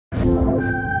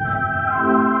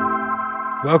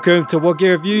Welcome to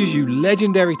WhatGear Reviews, you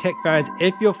legendary tech fans.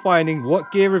 If you're finding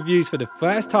WhatGear Reviews for the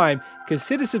first time,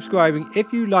 consider subscribing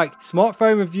if you like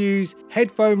smartphone reviews,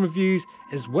 headphone reviews,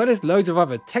 as well as loads of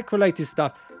other tech-related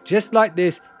stuff, just like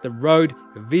this, the Rode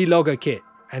Vlogger Kit.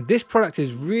 And this product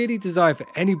is really designed for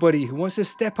anybody who wants to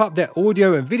step up their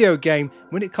audio and video game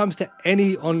when it comes to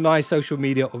any online social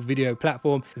media or video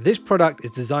platform. This product is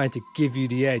designed to give you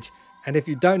the edge. And if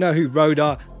you don't know who Rode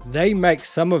are, they make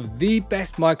some of the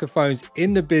best microphones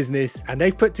in the business, and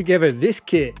they've put together this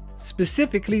kit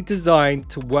specifically designed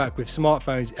to work with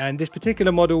smartphones. And this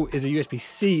particular model is a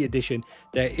USB-C edition.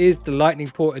 There is the Lightning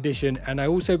port edition, and I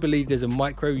also believe there's a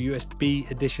micro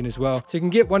USB edition as well. So you can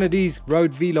get one of these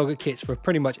Rode Vlogger kits for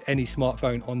pretty much any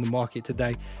smartphone on the market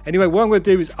today. Anyway, what I'm going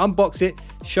to do is unbox it,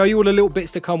 show you all the little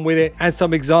bits to come with it, and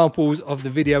some examples of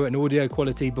the video and audio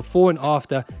quality before and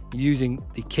after using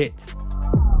the kit.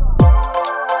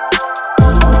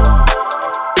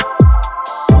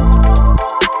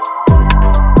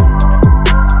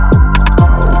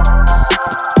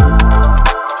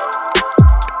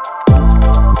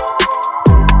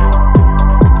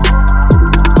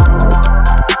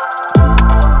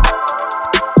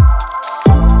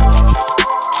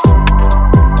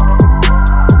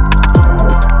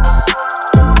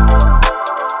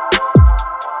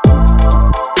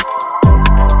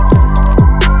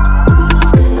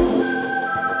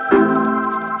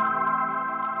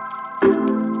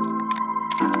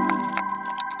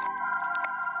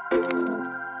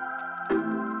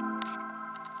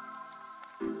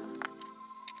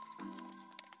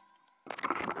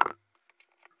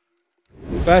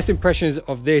 First impressions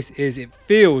of this is it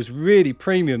feels really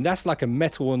premium. That's like a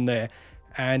metal on there,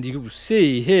 and you will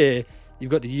see here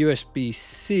you've got the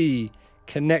USB-C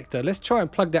connector. Let's try and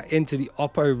plug that into the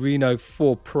Oppo Reno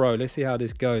 4 Pro. Let's see how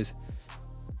this goes.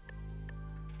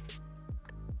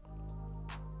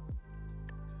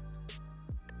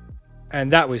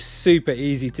 And that was super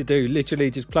easy to do. Literally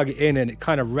just plug it in and it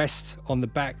kind of rests on the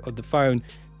back of the phone.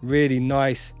 Really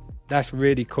nice. That's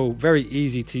really cool. Very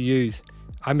easy to use.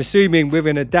 I'm assuming with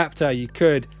an adapter you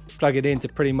could plug it into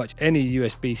pretty much any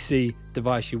USB-C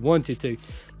device you wanted to.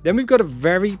 Then we've got a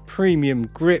very premium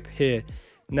grip here.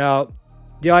 Now,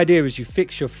 the idea is you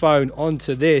fix your phone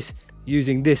onto this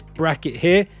using this bracket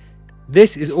here.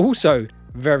 This is also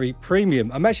very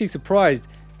premium. I'm actually surprised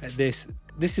at this.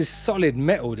 This is solid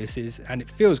metal, this is, and it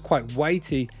feels quite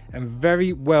weighty and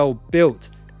very well built.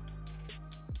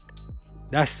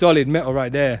 That's solid metal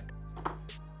right there.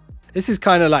 This is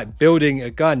kind of like building a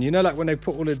gun. You know, like when they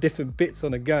put all the different bits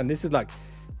on a gun. This is like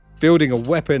building a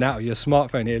weapon out of your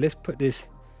smartphone here.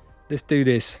 Let's do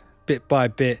this bit by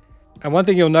bit. And one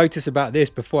thing you'll notice about this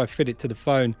before I fit it to the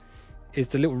phone is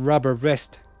the little rubber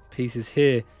rest pieces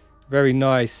here. Very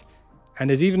nice. And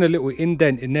there's even a little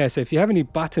indent in there. So if you have any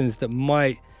buttons that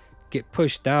might get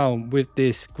pushed down with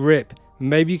this grip,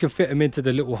 maybe you can fit them into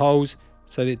the little holes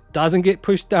so that it doesn't get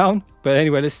pushed down. But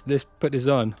anyway, let's put this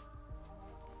on.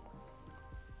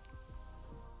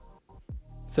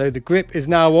 So the grip is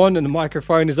now on and the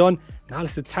microphone is on. Now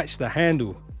let's attach the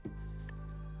handle.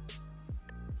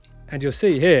 And you'll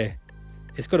see here,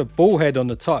 it's got a ball head on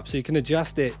the top, so you can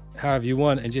adjust it however you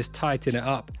want and just tighten it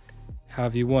up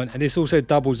however you want. And this also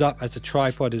doubles up as a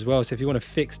tripod as well. So if you want a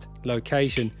fixed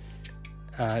location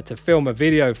to film a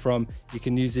video from, you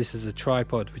can use this as a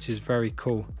tripod, which is very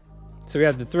cool. So we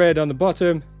have the thread on the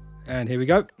bottom, and here we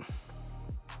go.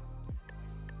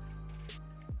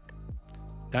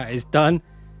 That is done.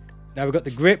 Now we've got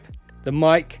the grip, the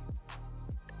mic,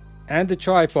 and the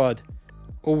tripod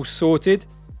all sorted.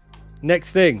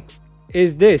 Next thing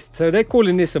is this. So they're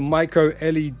calling this a micro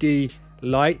LED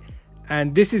light,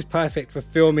 and this is perfect for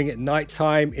filming at night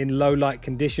time in low light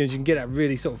conditions. You can get that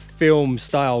really sort of film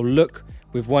style look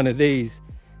with one of these.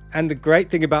 And the great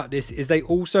thing about this is they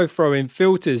also throw in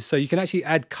filters, so you can actually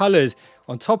add colors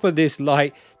on top of this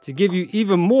light to give you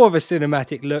even more of a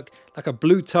cinematic look, like a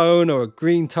blue tone or a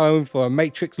green tone for a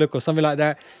matrix look or something like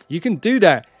that. You can do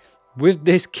that with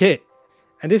this kit.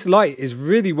 And this light is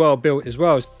really well built as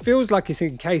well. It feels like it's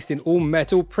encased in all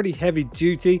metal, pretty heavy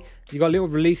duty. You got a little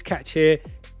release catch here,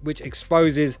 which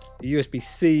exposes the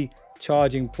USB-C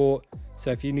charging port. So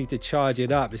if you need to charge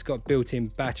it up, it's got built-in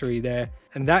battery there.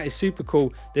 And that is super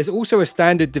cool. There's also a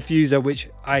standard diffuser, which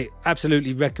I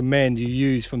absolutely recommend you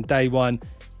use from day one.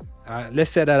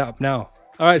 Let's set that up now.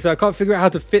 All right, so I can't figure out how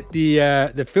to fit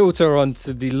the filter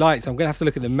onto the light, so I'm gonna have to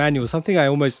look at the manual, something I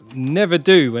almost never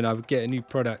do when I would get a new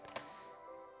product.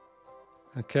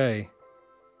 Okay,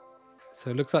 so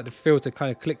it looks like the filter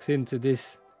kind of clicks into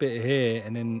this bit here,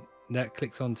 and then that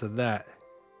clicks onto that.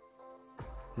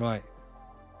 Right.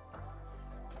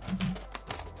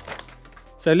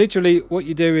 So literally what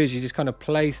you do is you just kind of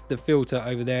place the filter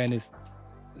over there, and there's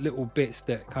little bits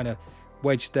that kind of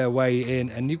wedge their way in,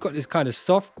 and you've got this kind of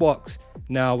soft box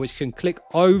now which can click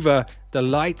over the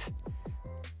light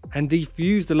and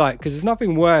diffuse the light, because there's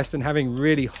nothing worse than having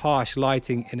really harsh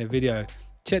lighting in a video.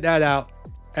 Check that out.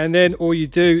 And then all you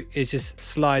do is just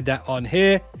slide that on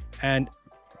here and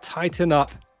tighten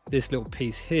up this little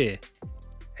piece here,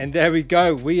 and there we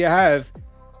go. We have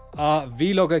our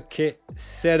vlogger kit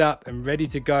set up and ready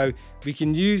to go. We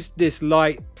can use this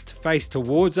light to face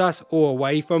towards us or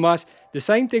away from us. The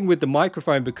same thing with the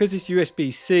microphone, because it's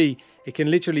USB-C, it can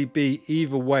literally be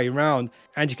either way around,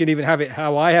 and you can even have it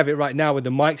how I have it right now, with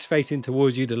the mic's facing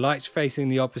towards you, the light's facing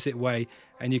the opposite way,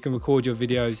 and you can record your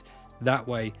videos that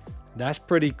way. That's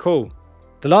pretty cool.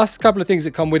 The last couple of things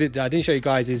that come with it that I didn't show you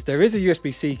guys is there is a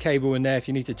USB-C cable in there if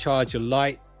you need to charge your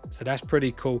light. So that's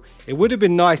pretty cool. It would have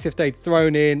been nice if they'd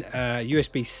thrown in a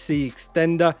USB-C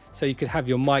extender so you could have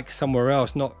your mic somewhere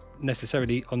else, not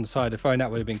necessarily on the side of the phone.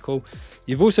 That would have been cool.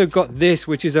 You've also got this,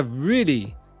 which is a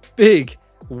really big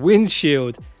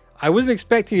windshield. I wasn't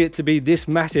expecting it to be this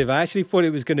massive. I actually thought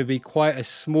it was going to be quite a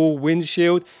small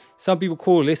windshield. Some people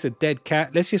call this a dead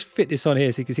cat. Let's just fit this on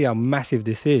here so you can see how massive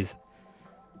this is.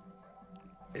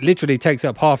 It literally takes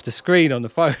up half the screen on the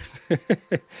phone.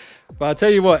 But I'll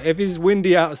tell you what, if it's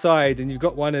windy outside and you've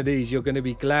got one of these, you're going to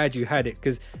be glad you had it,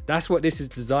 because that's what this is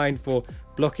designed for,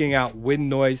 blocking out wind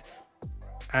noise.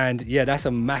 And yeah, that's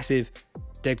a massive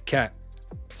dead cat.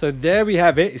 So there we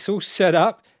have it. It's all set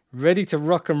up, ready to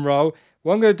rock and roll.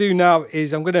 What I'm going to do now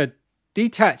is I'm going to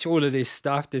detach all of this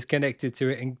stuff that's connected to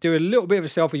it and do a little bit of a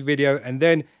selfie video, and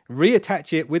then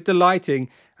reattach it with the lighting.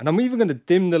 And I'm even going to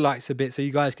dim the lights a bit so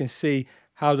you guys can see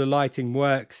how the lighting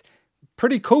works.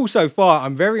 Pretty cool so far.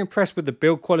 I'm very impressed with the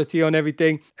build quality on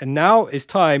everything. And now it's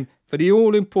time for the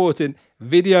all important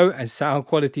video and sound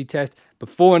quality test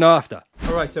before and after.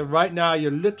 All right, so right now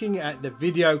you're looking at the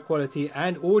video quality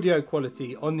and audio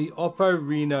quality on the Oppo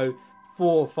Reno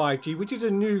 4 5G, which is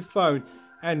a new phone.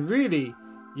 And really,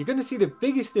 you're going to see the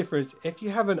biggest difference if you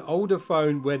have an older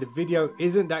phone where the video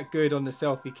isn't that good on the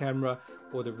selfie camera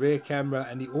or the rear camera,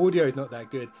 and the audio is not that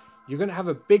good. You're going to have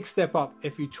a big step up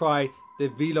if you try the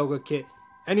vlogger kit.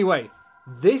 Anyway,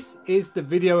 this is the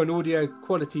video and audio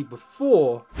quality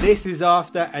before, this is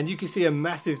after, and you can see a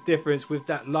massive difference with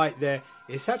that light there.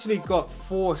 It's actually got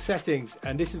 4 settings,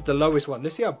 and this is the lowest one.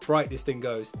 Let's see how bright this thing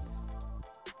goes.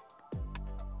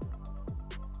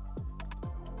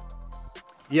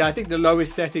 Yeah, I think the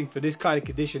lowest setting for this kind of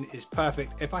condition is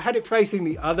perfect. If I had it facing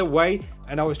the other way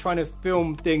and I was trying to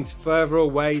film things further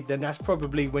away, then that's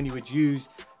probably when you would use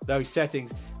those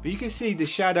settings. But you can see the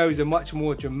shadows are much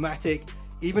more dramatic.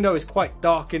 Even though it's quite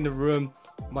dark in the room,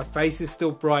 my face is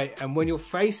still bright. And when your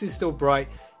face is still bright,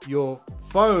 your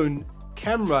phone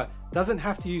camera doesn't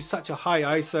have to use such a high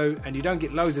ISO, and you don't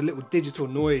get loads of little digital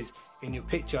noise in your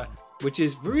picture, which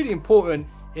is really important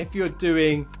if you're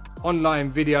doing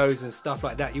online videos and stuff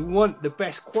like that. You want the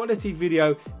best quality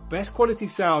video, best quality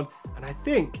sound, and I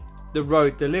think the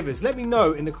Rode delivers. Let me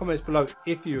know in the comments below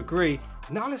if you agree.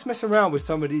 Now let's mess around with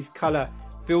some of these color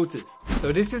filters.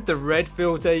 So this is the red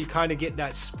filter. You kind of get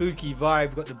that spooky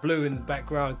vibe, got the blue in the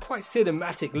background, quite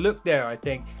cinematic look there. I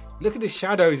think look at the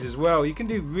shadows as well. You can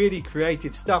do really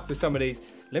creative stuff with some of these.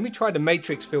 Let me try the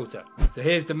matrix filter. So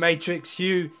here's the matrix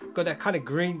hue, got that kind of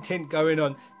green tint going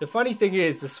on. The funny thing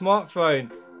is the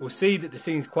smartphone will see that the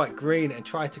scene's quite green and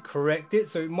try to correct it,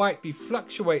 so it might be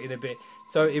fluctuating a bit.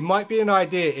 So it might be an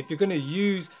idea, if you're going to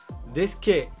use this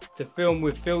kit to film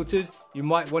with filters, you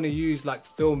might want to use like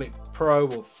Filmic Pro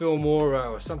or Filmora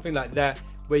or something like that,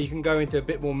 where you can go into a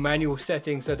bit more manual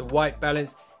settings so the white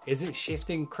balance isn't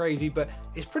shifting crazy. But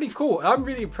it's pretty cool. I'm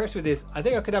really impressed with this. I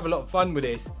think I could have a lot of fun with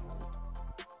this.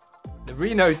 The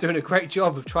Reno's doing a great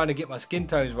job of trying to get my skin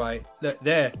tones right. Look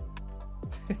there.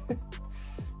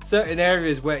 Certain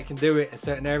areas where it can do it, and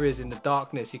certain areas in the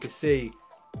darkness, you can see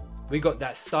we got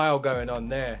that style going on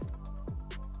there.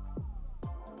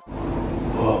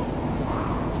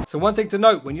 Whoa. So one thing to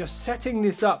note, when you're setting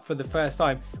this up for the first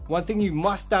time, one thing you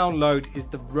must download is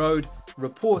the Rode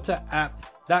Reporter app.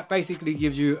 That basically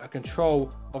gives you a control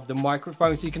of the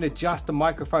microphone, so you can adjust the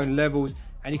microphone levels,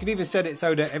 and you can even set it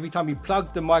so that every time you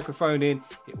plug the microphone in,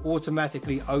 it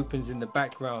automatically opens in the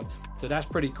background. So that's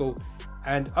pretty cool.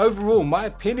 And overall, my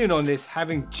opinion on this,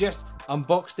 having just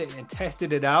unboxed it and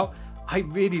tested it out, I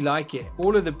really like it.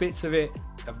 All of the bits of it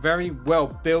are very well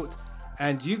built,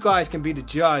 and you guys can be the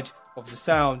judge of the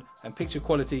sound and picture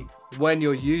quality when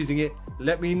you're using it.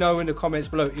 Let me know in the comments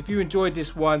below. If you enjoyed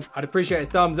this one, I'd appreciate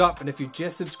a thumbs up, and if you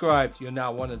just subscribed, you're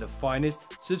now one of the finest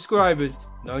subscribers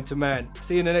known to man.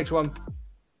 See you in the next one.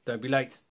 Don't be late.